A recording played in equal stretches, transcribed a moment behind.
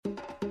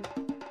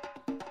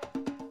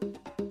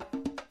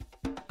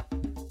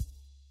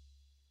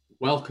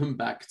Welcome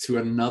back to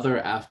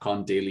another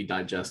AFCON Daily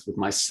Digest with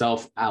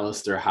myself,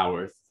 Alistair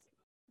Howarth.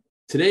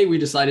 Today, we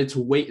decided to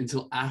wait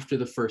until after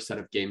the first set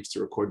of games to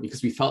record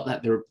because we felt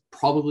that there would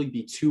probably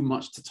be too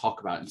much to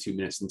talk about in 2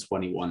 minutes and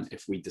 21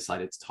 if we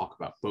decided to talk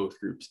about both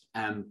groups.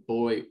 And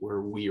boy,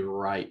 were we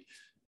right.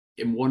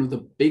 In one of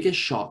the biggest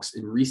shocks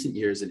in recent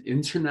years in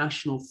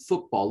international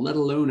football, let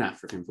alone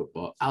African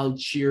football,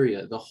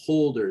 Algeria, the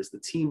holders, the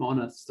team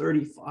on a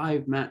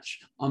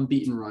 35-match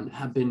unbeaten run,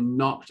 have been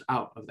knocked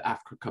out of the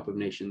Africa Cup of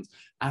Nations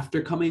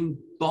after coming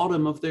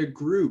bottom of their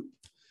group.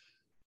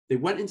 They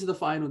went into the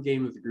final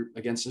game of the group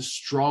against a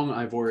strong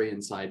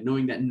Ivorian side,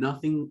 knowing that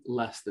nothing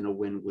less than a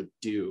win would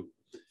do.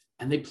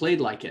 And they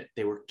played like it.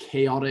 They were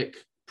chaotic,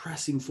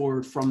 pressing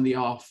forward from the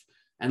off,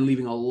 and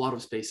leaving a lot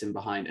of space in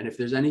behind. And if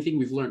there's anything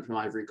we've learned from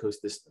Ivory Coast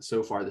this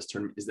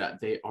tournament is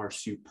that they are a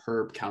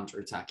superb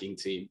counter-attacking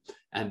team.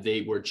 And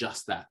they were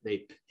just that.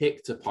 They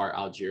picked apart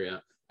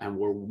Algeria and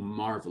were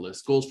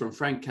marvelous. Goals from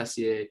Franck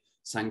Kessié,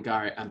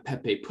 Sangare, and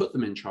Pepe put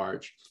them in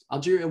charge.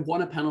 Algeria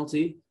won a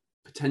penalty,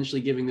 potentially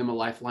giving them a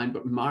lifeline,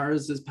 but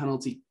Mahrez's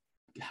penalty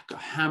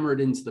got hammered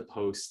into the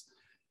post.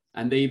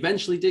 And they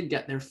eventually did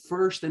get their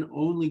first and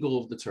only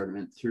goal of the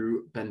tournament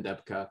through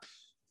Bendebka.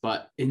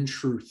 But in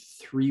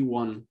truth,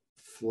 3-1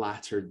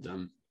 flattered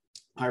them.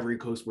 Ivory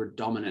Coast were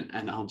dominant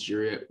and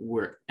Algeria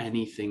were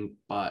anything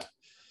but.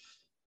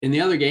 In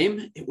the other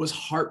game, it was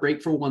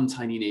heartbreak for one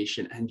tiny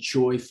nation and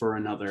joy for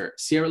another.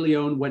 Sierra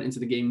Leone went into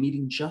the game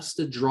needing just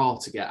a draw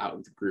to get out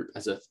of the group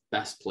as a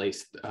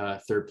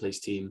third place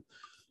team.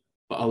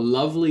 But a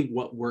lovely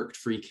worked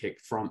free kick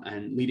from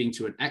and leading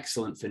to an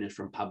excellent finish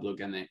from Pablo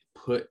Gane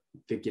put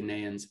the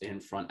Guineans in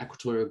front.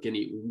 Equatorial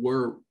Guinea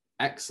were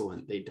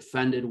excellent. They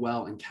defended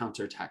well and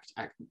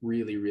counterattacked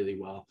really, really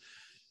well.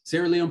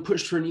 Sierra Leone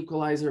pushed for an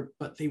equalizer,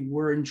 but they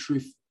were in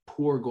truth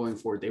poor going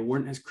forward. They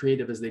weren't as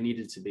creative as they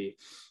needed to be.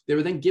 They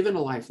were then given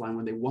a lifeline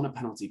when they won a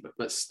penalty,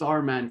 but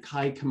star man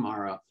Kai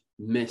Kamara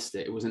missed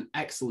it. It was an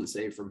excellent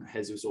save from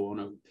Jesus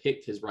Oono, who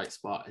picked his right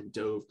spot and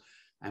dove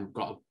and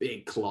got a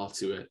big claw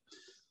to it.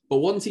 But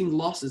one team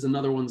lost is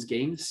another one's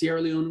gained.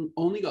 Sierra Leone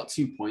only got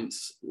 2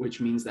 points,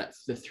 which means that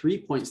the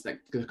 3 points that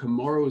the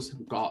Comoros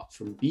got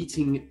from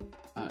beating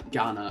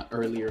Ghana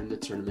earlier in the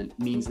tournament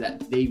means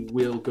that they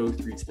will go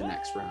through to the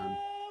next round.